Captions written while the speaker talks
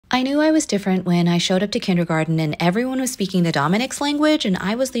I knew I was different when I showed up to kindergarten and everyone was speaking the Dominic's language and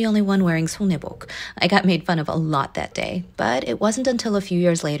I was the only one wearing Tteokbokki. I got made fun of a lot that day, but it wasn't until a few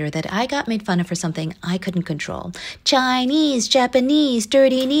years later that I got made fun of for something I couldn't control. Chinese, Japanese,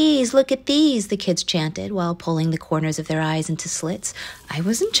 dirty knees, look at these, the kids chanted while pulling the corners of their eyes into slits. I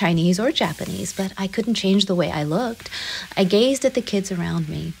wasn't Chinese or Japanese, but I couldn't change the way I looked. I gazed at the kids around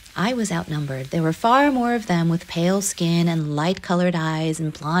me. I was outnumbered. There were far more of them with pale skin and light-colored eyes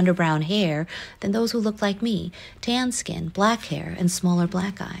and blonde or brown hair than those who looked like me, tan skin, black hair, and smaller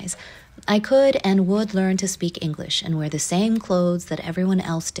black eyes. I could and would learn to speak English and wear the same clothes that everyone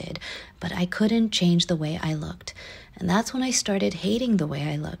else did, but I couldn't change the way I looked. And that's when I started hating the way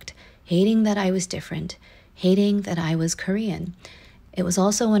I looked, hating that I was different, hating that I was Korean. It was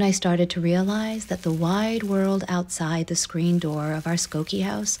also when I started to realize that the wide world outside the screen door of our Skokie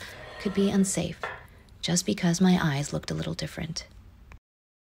house could be unsafe, just because my eyes looked a little different.